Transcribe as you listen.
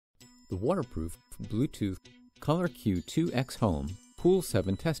the waterproof Bluetooth ColorQ 2X Home Pool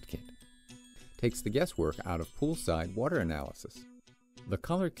 7 Test Kit takes the guesswork out of poolside water analysis. The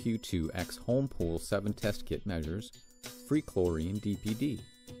ColorQ 2X Home Pool 7 Test Kit measures free chlorine DPD,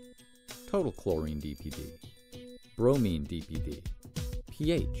 total chlorine DPD, bromine DPD,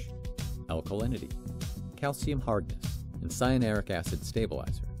 pH, alkalinity, calcium hardness, and cyanuric acid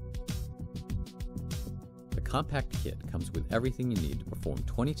stabilizer. The compact kit comes with everything you need to perform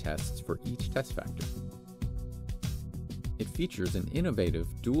 20 tests for each test factor. It features an innovative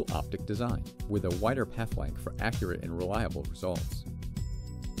dual optic design with a wider path length for accurate and reliable results.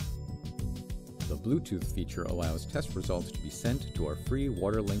 The Bluetooth feature allows test results to be sent to our free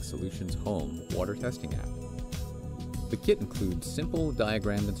WaterLink Solutions Home water testing app. The kit includes simple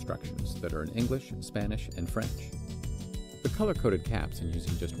diagrammed instructions that are in English, Spanish, and French. The color-coded caps and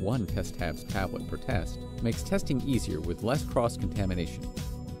using just one TesTabs tablet per test makes testing easier with less cross-contamination.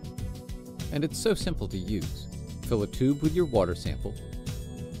 And it's so simple to use. Fill a tube with your water sample,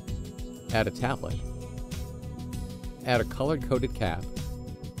 add a tablet, add a color-coded cap,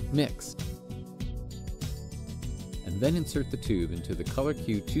 mix, and then insert the tube into the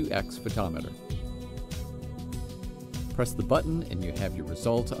ColorQ 2X photometer. Press the button and you have your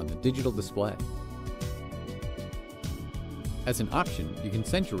result on the digital display. As an option, you can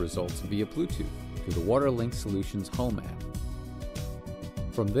send your results via Bluetooth to the WaterLink Solutions Home app.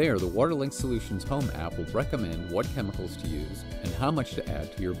 From there, the WaterLink Solutions Home app will recommend what chemicals to use and how much to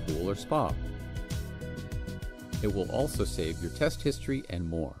add to your pool or spa. It will also save your test history and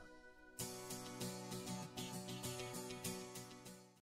more.